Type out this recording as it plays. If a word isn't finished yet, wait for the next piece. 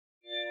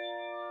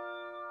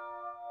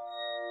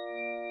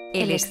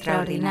El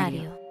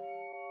Extraordinario.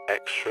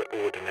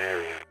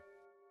 Extraordinario.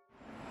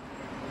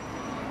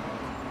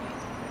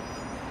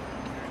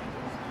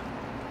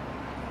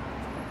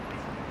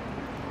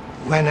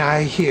 When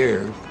I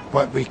hear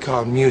what we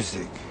call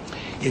music,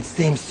 it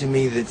seems to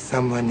me that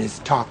someone is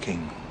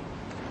talking,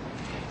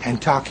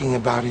 and talking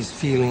about his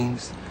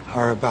feelings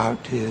or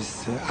about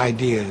his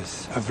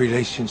ideas of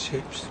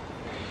relationships.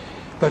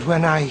 But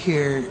when I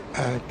hear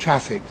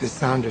traffic, the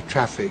sound of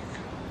traffic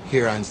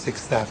here on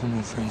 6th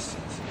Avenue, for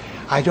instance,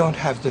 I don't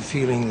have the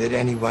feeling that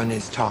anyone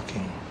is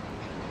talking.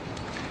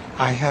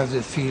 I have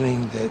the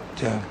feeling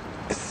that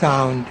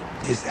sound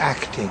is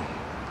acting.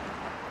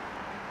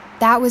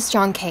 That was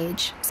John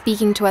Cage,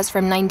 speaking to us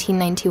from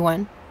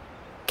 1991.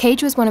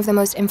 Cage was one of the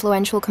most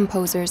influential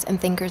composers and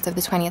thinkers of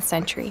the 20th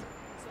century.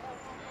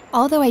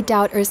 Although I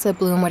doubt Ursula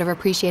Blum would have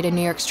appreciated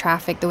New York's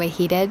traffic the way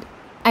he did,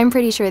 I'm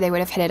pretty sure they would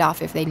have hit it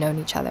off if they'd known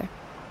each other.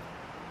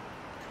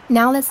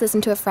 Now let's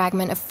listen to a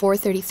fragment of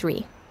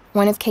 433,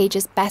 one of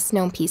Cage's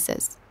best-known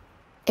pieces.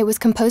 It was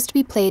composed to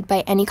be played by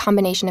any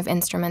combination of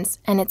instruments,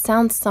 and it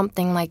sounds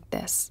something like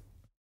this.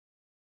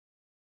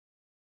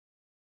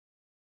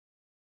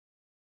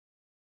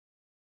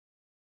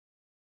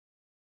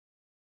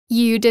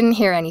 You didn't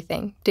hear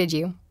anything, did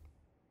you?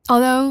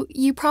 Although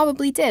you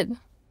probably did.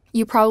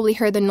 You probably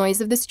heard the noise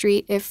of the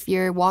street if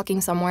you're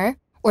walking somewhere,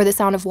 or the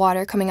sound of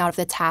water coming out of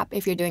the tap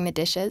if you're doing the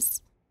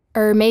dishes,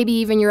 or maybe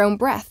even your own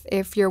breath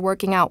if you're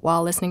working out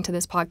while listening to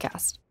this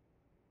podcast.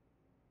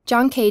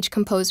 John Cage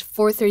composed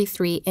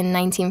 433 in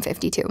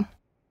 1952.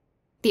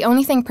 The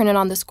only thing printed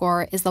on the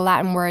score is the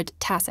Latin word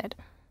tacit,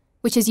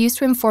 which is used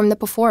to inform the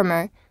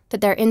performer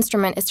that their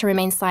instrument is to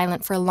remain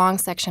silent for a long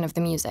section of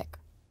the music.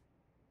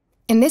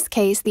 In this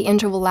case, the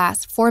interval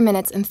lasts 4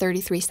 minutes and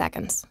 33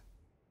 seconds.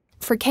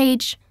 For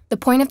Cage, the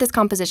point of this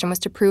composition was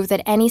to prove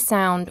that any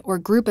sound or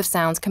group of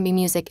sounds can be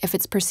music if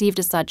it's perceived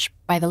as such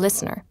by the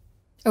listener.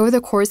 Over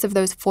the course of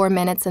those 4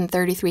 minutes and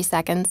 33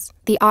 seconds,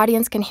 the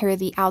audience can hear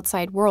the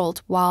outside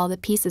world while the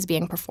piece is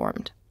being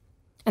performed.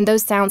 And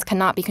those sounds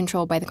cannot be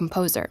controlled by the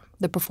composer,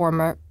 the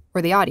performer,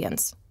 or the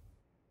audience.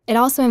 It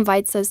also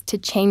invites us to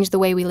change the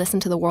way we listen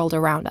to the world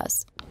around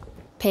us,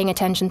 paying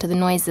attention to the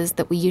noises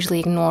that we usually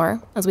ignore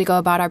as we go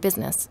about our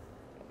business.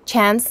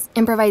 Chance,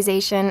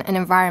 improvisation, and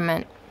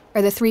environment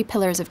are the three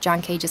pillars of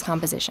John Cage's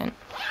composition,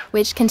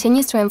 which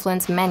continues to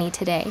influence many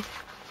today.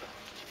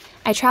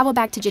 I traveled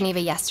back to Geneva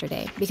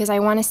yesterday because I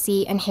want to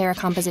see and hear a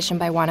composition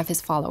by one of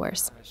his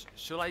followers.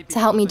 To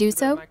help me do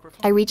so,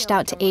 I reached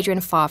out to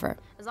Adrian Favre,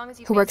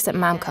 who works at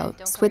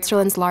MAMCO,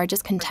 Switzerland's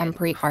largest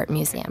contemporary art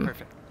museum.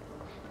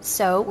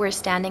 So we're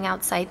standing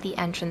outside the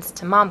entrance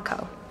to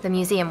MAMCO, the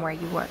museum where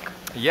you work.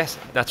 Yes,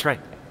 that's right.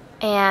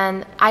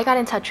 And I got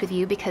in touch with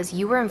you because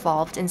you were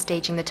involved in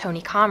staging the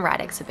Tony Conrad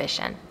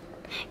exhibition.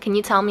 Can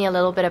you tell me a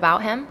little bit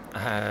about him?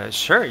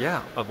 Sure,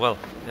 yeah.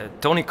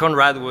 Tony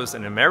Conrad was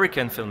an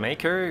American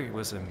filmmaker, he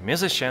was a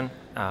musician,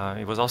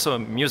 he was also a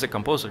music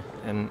composer.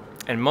 And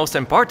most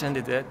important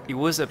is that he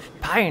was a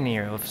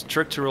pioneer of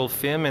structural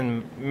film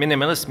and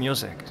minimalist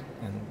music.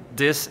 And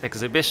this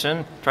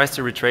exhibition tries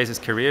to retrace his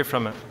career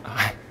from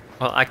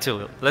well,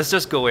 actually, let's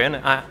just go in.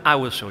 I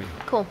will show you.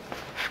 Cool.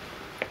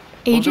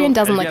 Adrian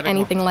doesn't look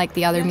anything like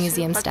the other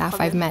museum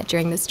staff I've met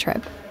during this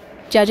trip.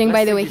 Judging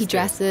by the way he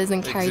dresses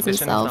and carries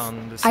himself,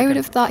 I would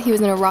have thought he was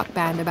in a rock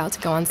band about to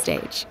go on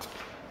stage.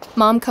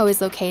 MAMCO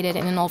is located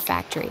in an old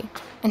factory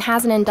and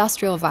has an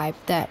industrial vibe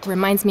that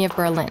reminds me of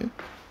Berlin.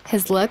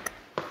 His look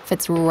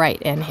fits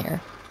right in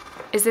here.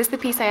 Is this the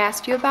piece I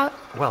asked you about?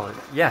 Well,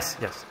 yes.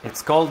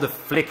 It's called The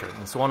Flicker.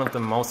 It's one of the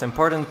most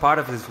important part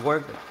of his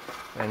work.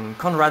 And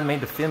Conrad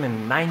made the film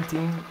in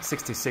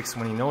 1966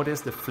 when he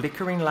noticed the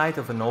flickering light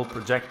of an old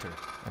projector.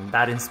 And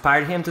that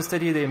inspired him to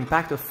study the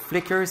impact of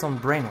flickers on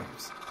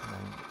brainwaves.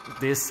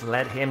 This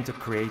led him to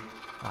create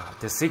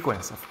the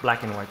sequence of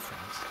black and white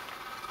frames.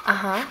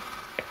 Uh-huh.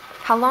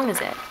 How long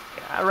is it?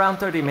 Around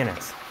 30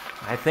 minutes.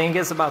 I think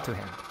it's about to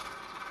end.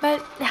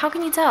 But how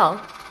can you tell?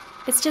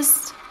 It's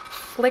just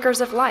flickers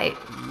of light.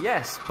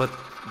 Yes, but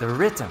the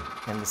rhythm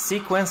and the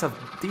sequence of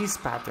these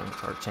patterns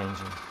are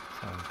changing.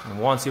 And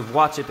once you've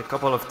watched it a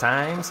couple of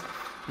times,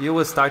 you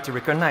will start to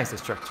recognize the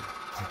structure.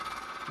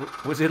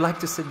 Would you like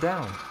to sit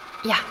down?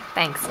 Yeah,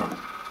 thanks.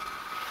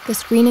 The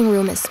screening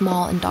room is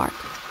small and dark.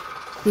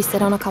 We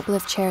sit on a couple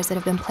of chairs that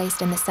have been placed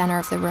in the center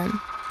of the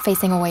room,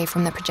 facing away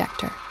from the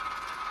projector.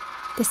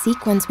 The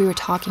sequence we were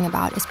talking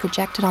about is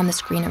projected on the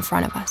screen in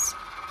front of us.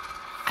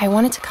 I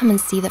wanted to come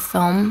and see the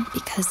film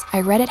because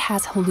I read it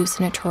has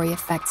hallucinatory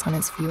effects on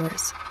its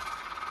viewers.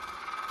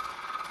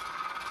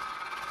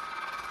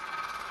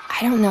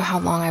 I don't know how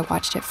long I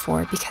watched it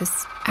for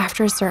because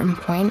after a certain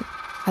point,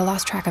 I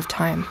lost track of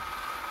time.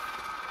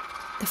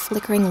 The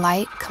flickering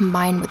light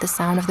combined with the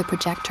sound of the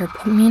projector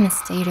put me in a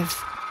state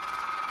of,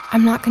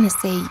 I'm not going to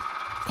say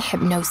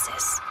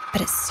hypnosis, but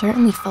it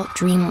certainly felt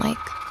dreamlike.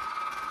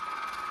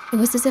 It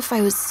was as if I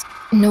was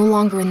no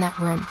longer in that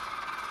room,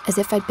 as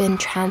if I'd been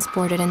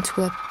transported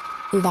into a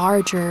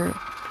larger,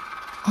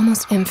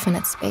 almost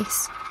infinite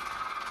space,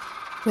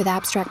 with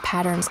abstract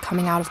patterns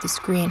coming out of the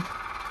screen.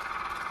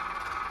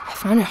 I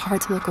found it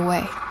hard to look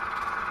away.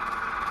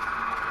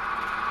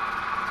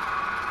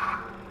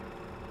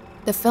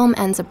 The film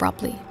ends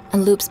abruptly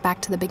and loops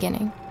back to the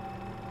beginning.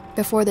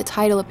 Before the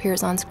title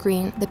appears on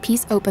screen, the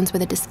piece opens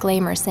with a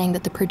disclaimer saying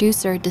that the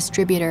producer,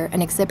 distributor,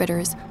 and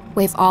exhibitors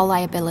waive all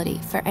liability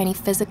for any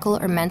physical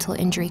or mental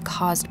injury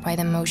caused by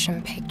the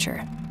motion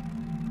picture.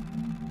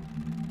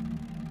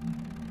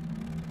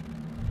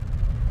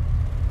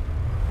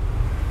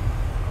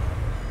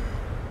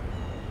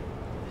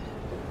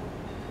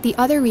 The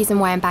other reason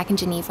why I'm back in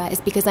Geneva is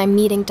because I'm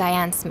meeting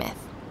Diane Smith.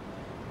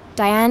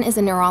 Diane is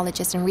a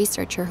neurologist and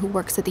researcher who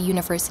works at the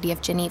University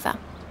of Geneva.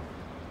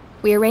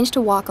 We arranged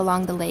to walk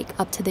along the lake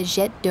up to the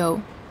Jet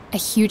d'eau, a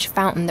huge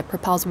fountain that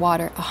propels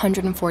water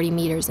 140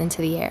 meters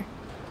into the air.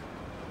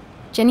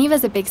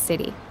 Geneva's a big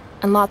city,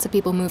 and lots of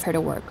people move here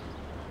to work.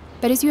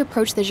 But as you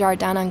approach the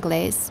Jardin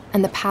Anglais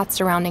and the path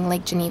surrounding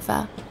Lake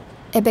Geneva,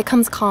 it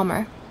becomes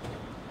calmer.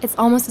 It's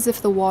almost as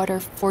if the water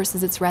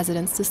forces its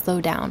residents to slow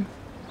down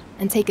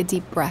and take a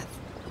deep breath.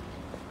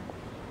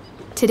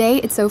 Today,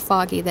 it's so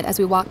foggy that as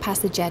we walk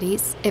past the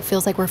jetties, it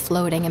feels like we're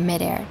floating in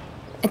midair.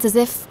 It's as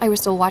if I were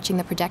still watching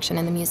the projection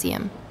in the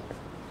museum.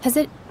 Has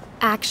it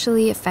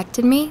actually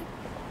affected me?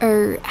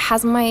 Or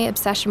has my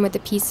obsession with the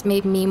piece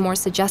made me more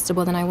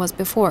suggestible than I was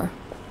before?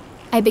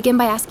 I begin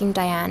by asking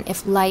Diane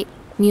if light,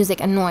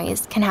 music, and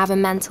noise can have a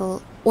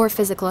mental or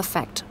physical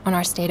effect on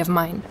our state of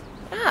mind.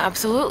 Yeah,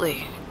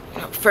 absolutely.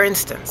 For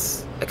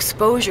instance,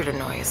 exposure to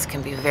noise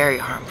can be very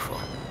harmful.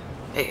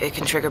 It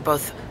can trigger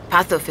both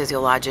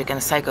pathophysiologic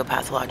and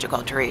psychopathologic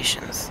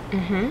alterations.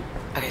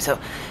 Okay, so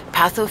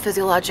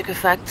pathophysiologic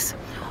effects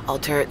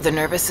alter the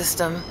nervous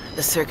system,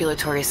 the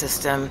circulatory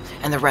system,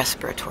 and the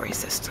respiratory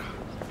system.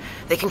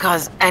 They can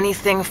cause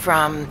anything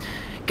from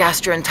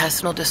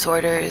gastrointestinal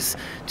disorders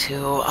to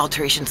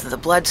alterations of the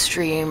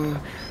bloodstream,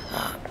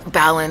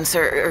 balance,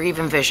 or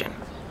even vision.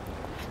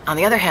 On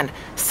the other hand,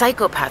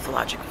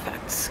 psychopathologic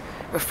effects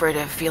refer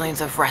to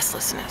feelings of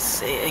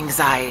restlessness,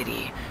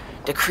 anxiety,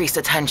 decreased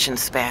attention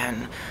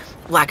span,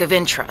 lack of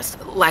interest,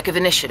 lack of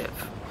initiative,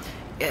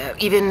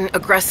 even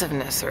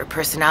aggressiveness or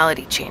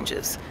personality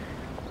changes.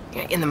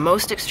 In the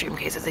most extreme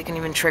cases, they can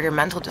even trigger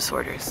mental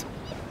disorders.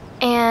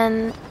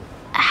 And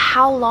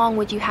how long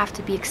would you have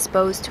to be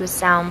exposed to a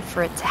sound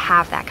for it to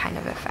have that kind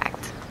of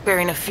effect?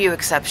 Barring a few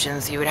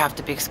exceptions, you would have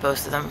to be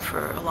exposed to them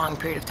for a long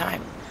period of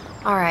time.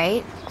 All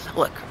right.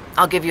 Look,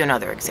 I'll give you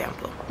another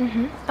example.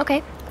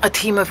 Okay. A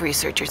team of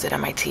researchers at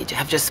MIT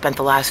have just spent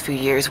the last few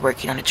years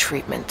working on a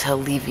treatment to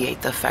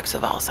alleviate the effects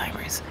of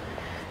Alzheimer's.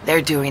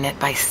 They're doing it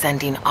by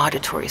sending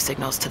auditory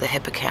signals to the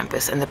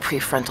hippocampus and the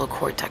prefrontal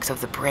cortex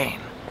of the brain.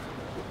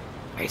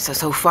 Right,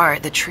 so far,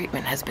 the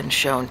treatment has been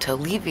shown to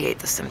alleviate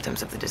the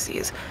symptoms of the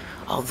disease,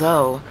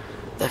 although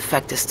the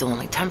effect is still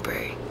only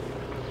temporary.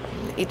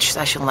 Each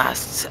session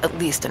lasts at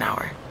least an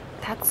hour.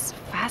 That's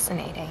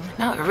fascinating.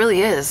 No, it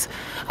really is.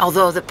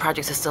 Although the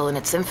project is still in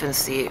its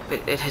infancy,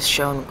 it has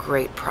shown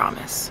great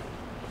promise.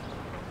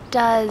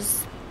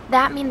 Does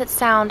that mean that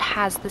sound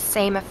has the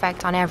same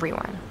effect on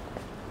everyone?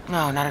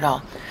 No, not at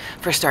all.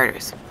 For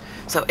starters.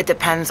 So it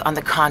depends on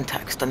the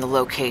context and the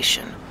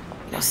location.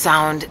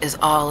 Sound is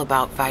all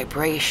about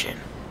vibration.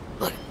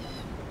 Look,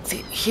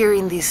 see,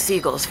 hearing these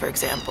seagulls, for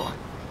example,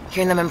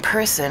 hearing them in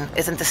person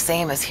isn't the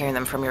same as hearing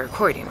them from your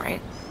recording, right?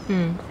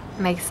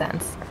 Makes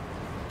sense.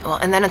 Well,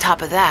 and then on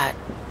top of that,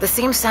 the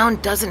same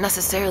sound doesn't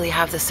necessarily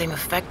have the same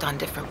effect on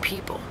different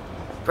people,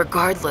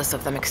 regardless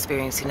of them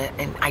experiencing it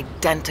in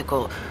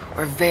identical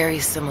or very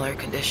similar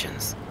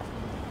conditions.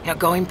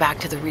 Going back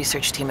to the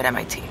research team at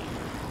MIT,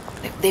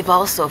 they've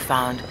also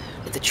found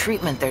that the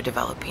treatment they're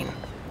developing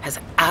has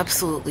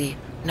absolutely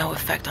no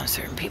effect on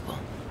certain people.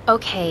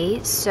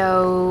 Okay,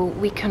 so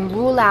we can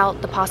rule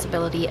out the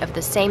possibility of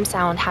the same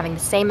sound having the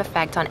same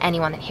effect on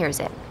anyone that hears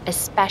it,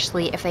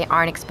 especially if they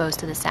aren't exposed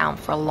to the sound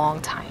for a long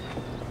time.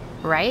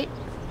 Right?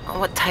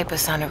 What type of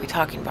sound are we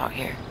talking about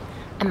here?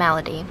 A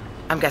melody.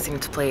 I'm guessing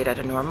it's played at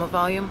a normal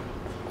volume?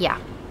 Yeah.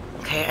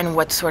 Okay, and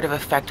what sort of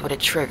effect would it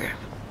trigger?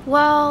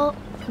 Well,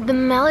 the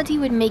melody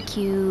would make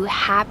you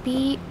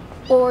happy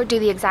or do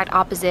the exact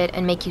opposite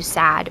and make you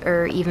sad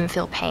or even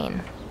feel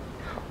pain.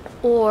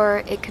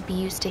 Or it could be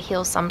used to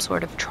heal some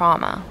sort of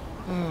trauma.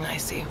 I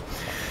see.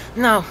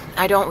 No,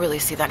 I don't really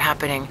see that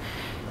happening.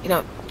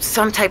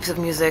 Some types of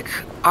music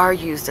are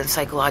used in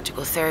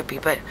psychological therapy,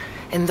 but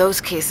in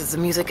those cases, the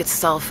music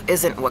itself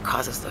isn't what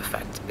causes the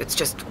effect. It's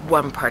just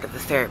one part of the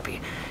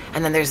therapy.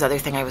 And then there's the other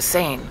thing I was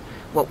saying.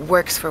 What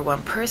works for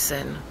one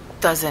person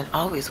doesn't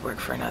always work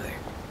for another.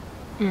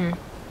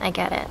 I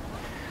get it.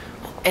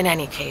 In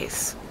any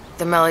case,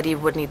 the melody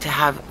would need to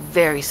have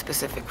very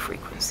specific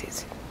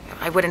frequencies.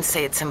 I wouldn't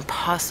say it's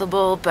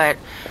impossible, but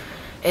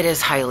it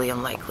is highly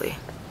unlikely.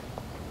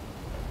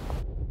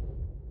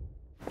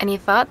 Any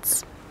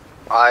thoughts?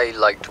 I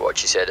liked what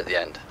she said at the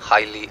end.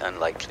 Highly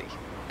unlikely.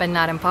 But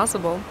not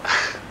impossible.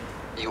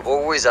 You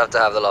always have to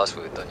have the last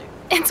word, don't you?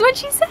 It's what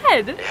she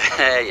said.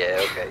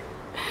 Yeah, okay.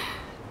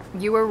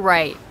 You were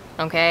right,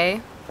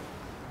 okay?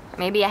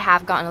 Maybe I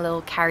have gotten a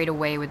little carried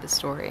away with the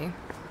story.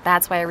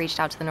 That's why I reached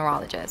out to the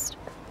neurologist.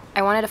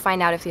 I wanted to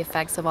find out if the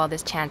effects of all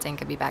this chanting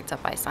could be backed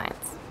up by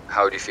science.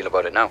 How do you feel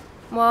about it now?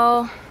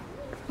 Well,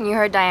 you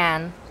heard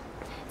Diane.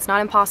 It's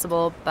not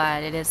impossible,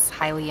 but it is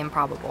highly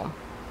improbable.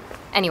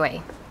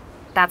 Anyway,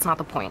 that's not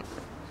the point.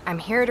 I'm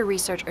here to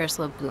research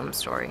Ursula Blum's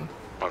story.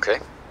 Okay,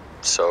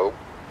 so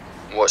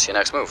what's your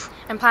next move?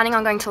 I'm planning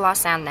on going to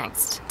Lausanne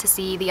next to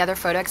see the other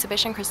photo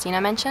exhibition Christina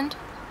mentioned.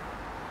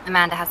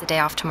 Amanda has the day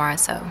off tomorrow,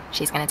 so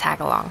she's going to tag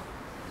along.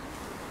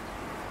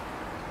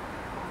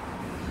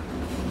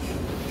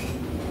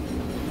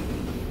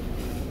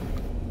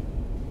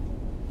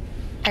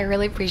 I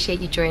really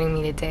appreciate you joining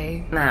me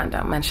today. Nah,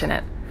 don't mention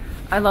it.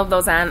 I love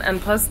Lausanne, and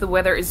plus the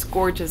weather is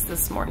gorgeous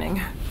this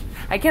morning.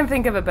 I can't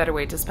think of a better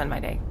way to spend my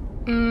day.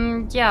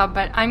 Yeah,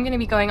 but I'm going to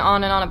be going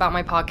on and on about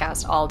my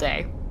podcast all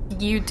day.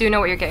 You do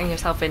know what you're getting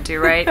yourself into,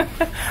 right?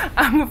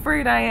 I'm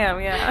afraid I am,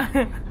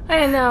 yeah.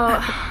 I know.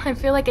 I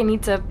feel like I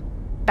need to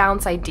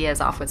bounce ideas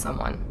off with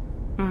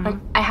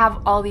someone. I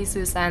have all these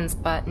loose ends,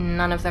 but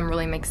none of them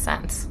really make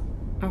sense.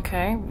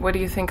 Okay, what do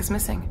you think is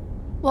missing?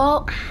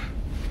 Well,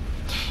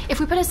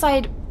 if we put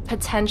aside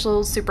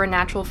potential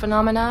supernatural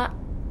phenomena,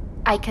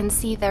 I can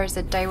see there's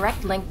a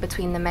direct link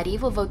between the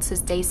medieval Votes'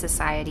 Day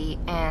Society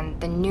and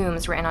the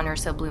neumes written on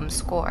Ursula Blum's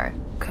score.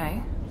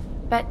 Okay.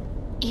 But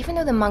even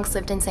though the monks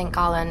lived in St.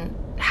 Gallen,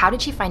 how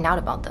did she find out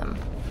about them?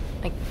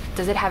 Like,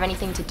 does it have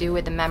anything to do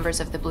with the members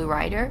of the Blue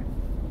Rider?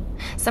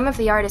 Some of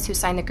the artists who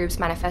signed the group's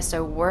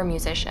manifesto were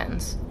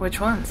musicians. Which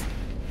ones?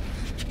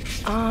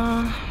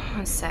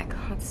 One sec.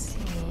 Let's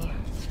see.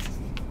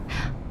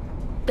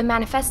 The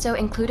manifesto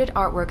included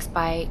artworks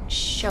by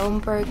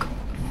Schoenberg,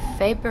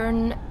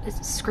 Webern,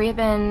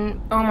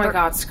 Scriabin... Oh my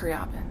god,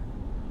 Scriabin.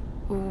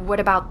 What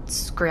about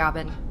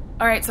Scriabin?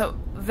 Alright, so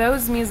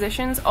those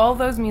musicians, all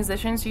those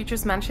musicians you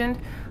just mentioned,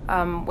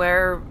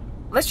 were,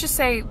 let's just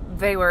say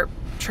they were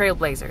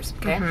trailblazers,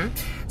 okay?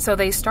 So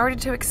they started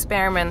to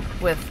experiment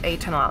with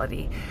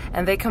atonality,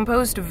 and they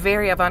composed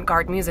very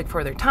avant-garde music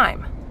for their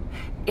time.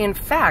 In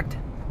fact,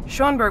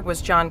 Schoenberg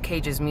was John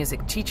Cage's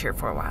music teacher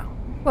for a while.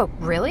 Whoa,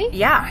 really?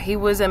 Yeah, he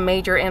was a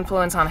major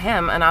influence on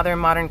him and other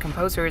modern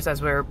composers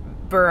as were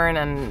Byrne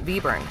and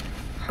Webern.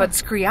 But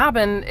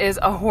Scriabin is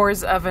a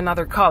horse of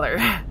another color.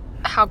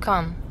 How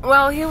come?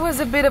 Well, he was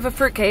a bit of a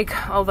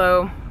fruitcake,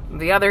 although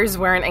the others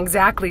weren't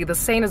exactly the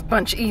sanest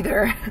bunch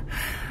either.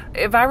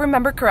 If I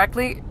remember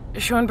correctly,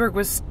 Schoenberg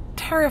was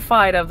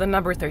terrified of the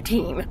number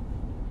 13.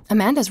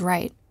 Amanda's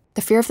right.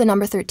 The fear of the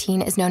number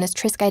 13 is known as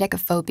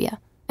triskaidekaphobia,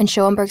 and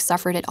Schoenberg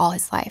suffered it all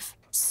his life.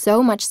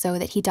 So much so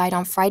that he died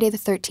on Friday the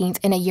 13th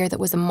in a year that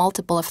was a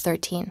multiple of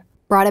 13,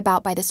 brought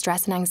about by the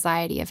stress and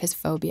anxiety of his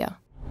phobia.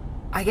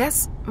 I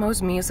guess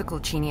most musical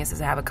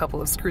geniuses have a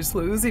couple of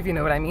screw-slews, if you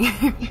know what I mean.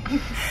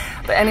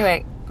 But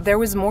anyway, there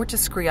was more to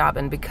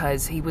Scriabin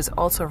because he was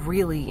also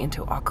really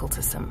into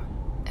occultism.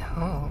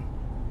 Oh.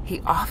 He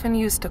often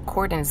used a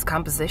chord in his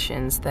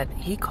compositions that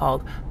he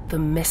called the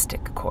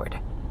mystic chord.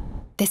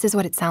 This is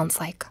what it sounds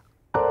like.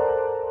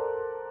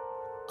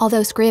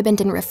 Although Scriabin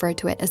didn't refer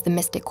to it as the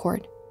mystic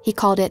chord, he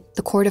called it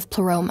the chord of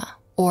pleroma,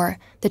 or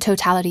the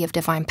totality of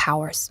divine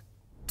powers.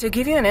 To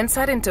give you an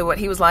insight into what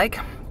he was like,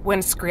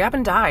 when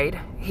Scriabin died,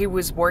 he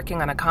was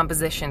working on a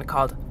composition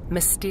called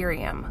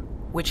Mysterium,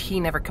 which he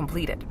never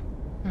completed.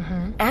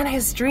 And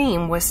his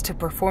dream was to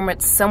perform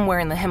it somewhere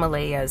in the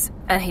Himalayas,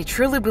 and he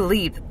truly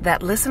believed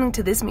that listening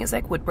to this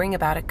music would bring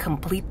about a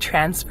complete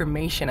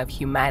transformation of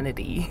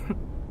humanity.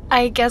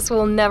 I guess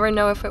we'll never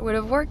know if it would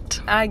have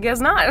worked. I guess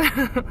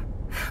not.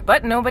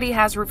 But nobody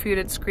has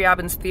refuted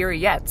Scriabin's theory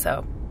yet,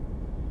 so...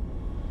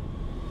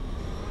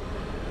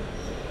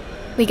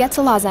 We get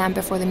to Lausanne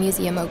before the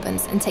museum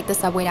opens and take the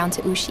subway down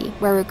to Ouchy,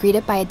 where we're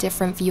greeted by a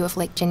different view of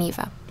Lake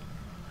Geneva.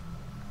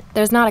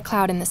 There's not a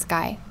cloud in the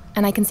sky,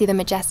 and I can see the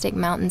majestic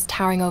mountains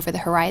towering over the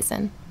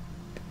horizon.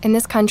 In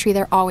this country,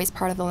 they're always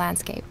part of the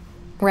landscape,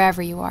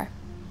 wherever you are.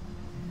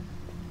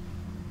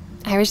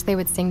 I wish they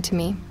would sing to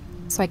me,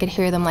 so I could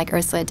hear them like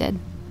Ursula did.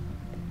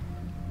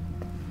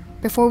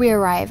 Before we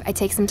arrive, I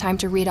take some time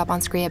to read up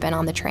on Scriabin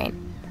on the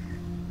train.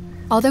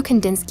 Although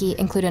Kandinsky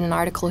included an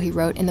article he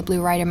wrote in the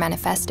Blue Rider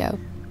Manifesto,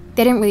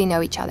 they didn't really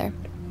know each other.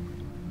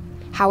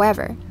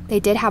 However,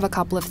 they did have a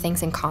couple of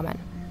things in common.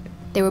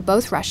 They were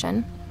both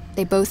Russian,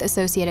 they both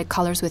associated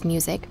colors with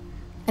music,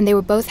 and they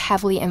were both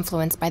heavily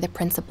influenced by the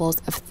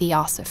principles of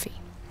theosophy.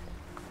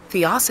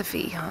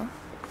 Theosophy, huh?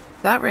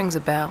 That rings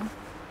a bell.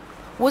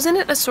 Wasn't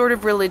it a sort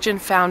of religion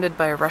founded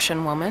by a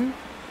Russian woman?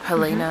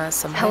 Helena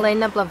something?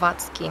 Helena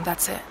Blavatsky.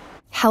 That's it.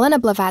 Helena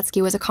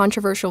Blavatsky was a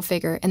controversial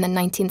figure in the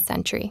 19th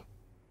century.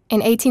 In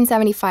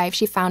 1875,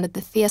 she founded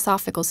the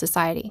Theosophical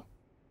Society,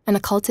 an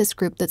occultist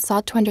group that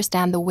sought to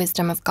understand the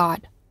wisdom of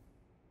God.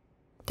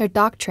 Their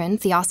doctrine,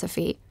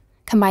 theosophy,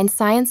 combined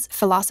science,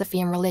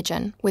 philosophy, and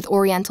religion with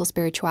Oriental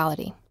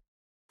spirituality.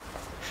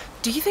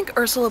 Do you think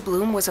Ursula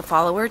Blum was a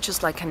follower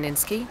just like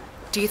Kandinsky?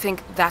 Do you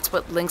think that's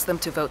what links them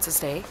to Votes'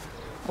 Day?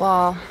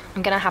 Well,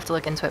 I'm gonna have to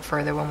look into it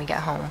further when we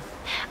get home.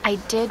 I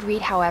did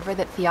read, however,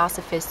 that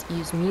theosophists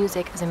use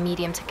music as a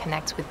medium to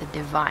connect with the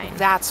divine.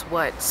 That's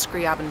what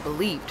Scriabin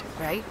believed,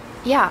 right?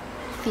 Yeah,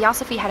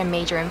 theosophy had a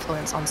major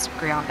influence on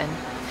Scriabin,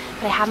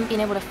 but I haven't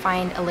been able to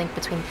find a link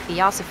between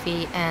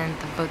theosophy and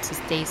the Votes'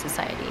 Day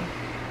Society.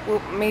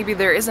 Well, maybe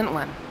there isn't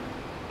one.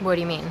 What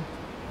do you mean?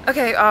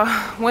 Okay,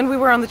 when we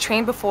were on the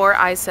train before,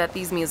 I said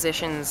these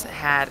musicians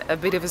had a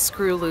bit of a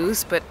screw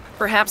loose, but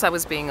perhaps I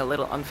was being a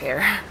little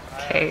unfair.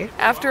 Okay.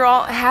 After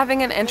all,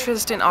 having an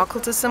interest in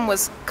occultism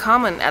was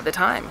common at the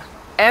time.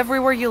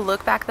 Everywhere you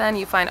look back then,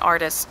 you find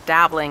artists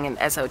dabbling in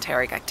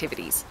esoteric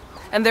activities.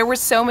 And there were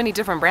so many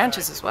different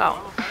branches as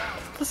well.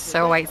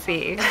 So I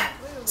see.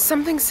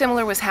 Something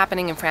similar was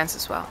happening in France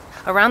as well.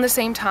 Around the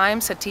same time,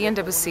 Satie and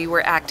Debussy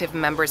were active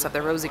members of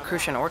the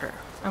Rosicrucian order.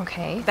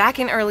 Okay. Back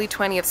in early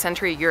 20th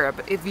century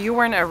Europe, if you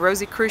weren't a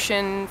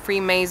Rosicrucian,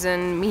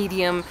 Freemason,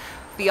 medium,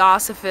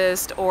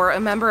 theosophist, or a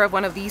member of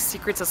one of these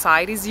secret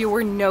societies, you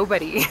were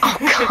nobody. Oh,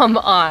 come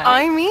on.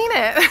 I mean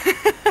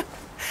it.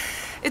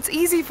 It's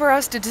easy for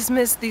us to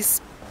dismiss these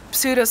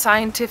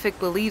pseudoscientific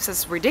beliefs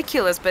as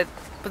ridiculous, but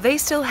they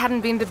still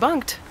hadn't been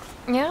debunked.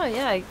 Yeah,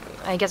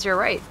 I guess you're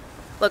right.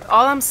 Look,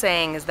 all I'm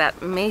saying is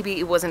that maybe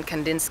it wasn't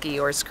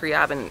Kandinsky or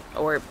Scriabin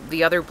or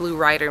the other Blue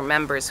Rider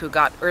members who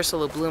got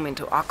Ursula Blum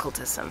into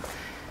occultism.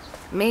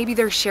 Maybe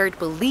their shared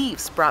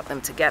beliefs brought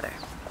them together.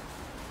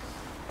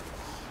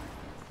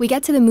 We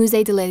get to the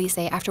Musée de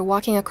l'Élysée after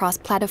walking across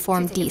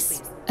Plateforme 10,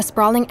 a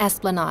sprawling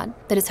esplanade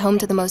that is home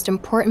to the most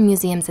important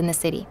museums in the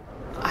city.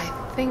 I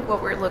think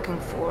what we're looking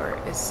for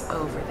is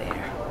over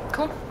there.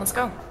 Cool, let's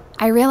go.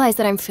 I realize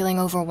that I'm feeling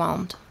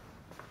overwhelmed.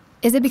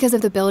 Is it because of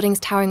the buildings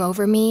towering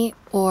over me,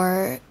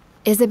 or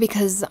is it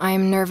because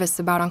I'm nervous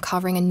about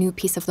uncovering a new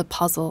piece of the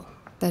puzzle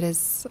that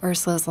is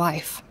Ursula's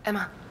life?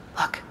 Emma,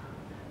 look.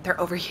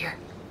 They're over here.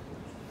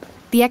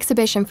 The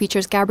exhibition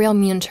features Gabriel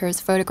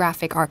Munter's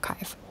photographic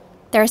archive.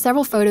 There are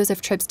several photos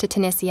of trips to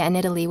Tunisia and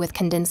Italy with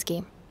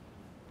Kandinsky.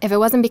 If it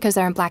wasn't because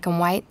they're in black and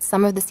white,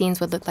 some of the scenes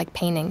would look like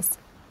paintings.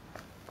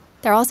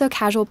 There are also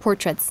casual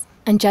portraits,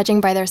 and judging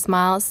by their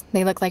smiles,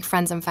 they look like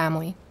friends and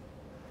family.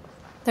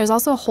 There's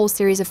also a whole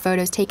series of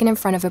photos taken in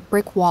front of a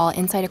brick wall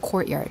inside a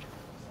courtyard.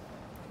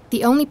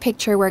 The only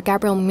picture where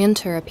Gabriel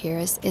Munter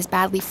appears is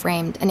badly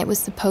framed, and it was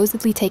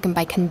supposedly taken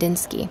by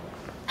Kandinsky.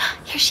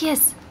 Here she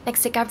is,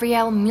 next to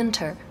Gabriel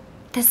Munter.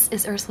 This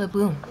is Ursula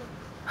Blum.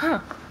 Huh.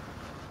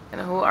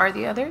 And who are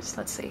the others?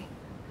 Let's see.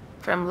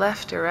 From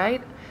left to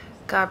right,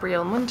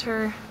 Gabriel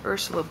Munter,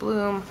 Ursula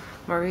Blum,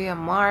 Maria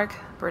Mark,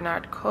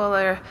 Bernard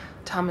Kohler,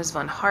 Thomas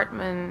von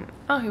Hartmann.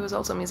 Oh, he was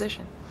also a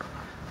musician.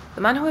 The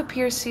man who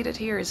appears seated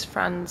here is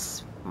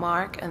Franz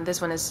Mark, and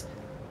this one is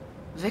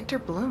Victor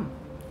Blum.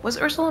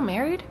 Was Ursula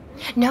married?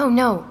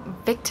 No.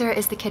 Victor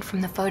is the kid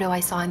from the photo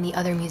I saw in the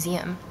other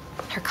museum.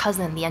 Her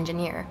cousin, the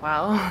engineer.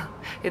 Well,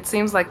 it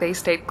seems like they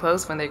stayed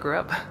close when they grew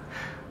up.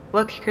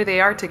 Look, here they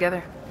are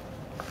together.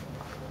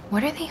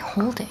 What are they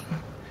holding?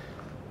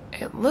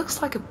 It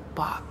looks like a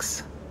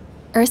box.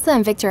 Ursula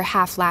and Victor are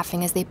half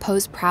laughing as they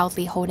pose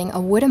proudly holding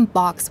a wooden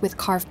box with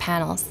carved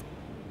panels.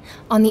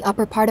 On the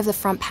upper part of the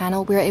front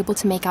panel, we are able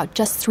to make out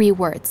just 3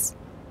 words.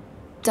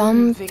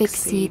 Dum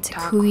vixi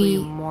tacui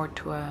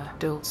mortua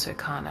dulce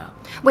cano.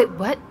 Wait,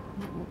 what?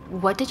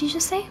 What did you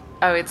just say?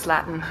 Oh, it's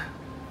Latin.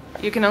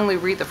 You can only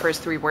read the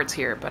first 3 words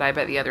here, but I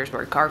bet the others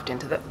were carved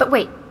into the... But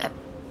wait,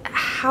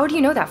 how do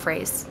you know that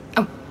phrase?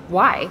 Oh,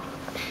 why?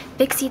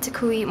 Vixi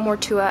tacui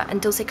mortua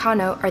and dulce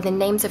cano are the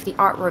names of the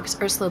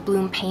artworks Ursula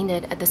Blum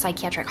painted at the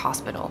psychiatric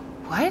hospital.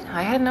 What?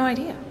 I had no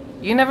idea.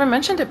 You never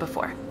mentioned it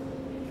before.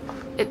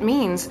 It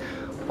means,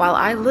 while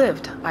I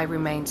lived, I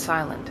remained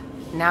silent.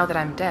 Now that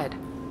I'm dead,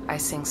 I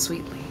sing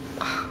sweetly.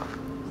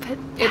 But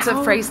it's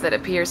a phrase that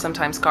appears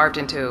sometimes carved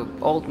into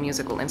old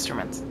musical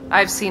instruments.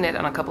 I've seen it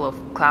on a couple of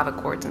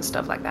clavichords and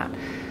stuff like that.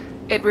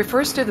 It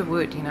refers to the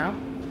wood, you know?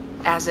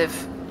 As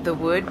if the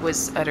wood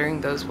was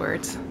uttering those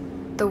words.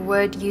 The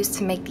wood used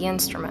to make the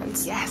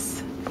instruments.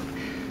 Yes.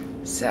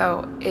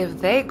 So, if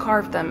they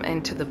carved them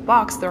into the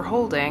box they're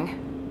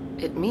holding,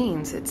 it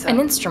means it's an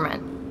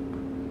instrument.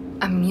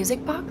 A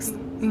music box?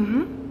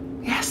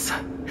 Mm-hmm. Yes.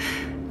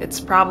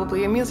 It's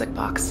probably a music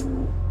box.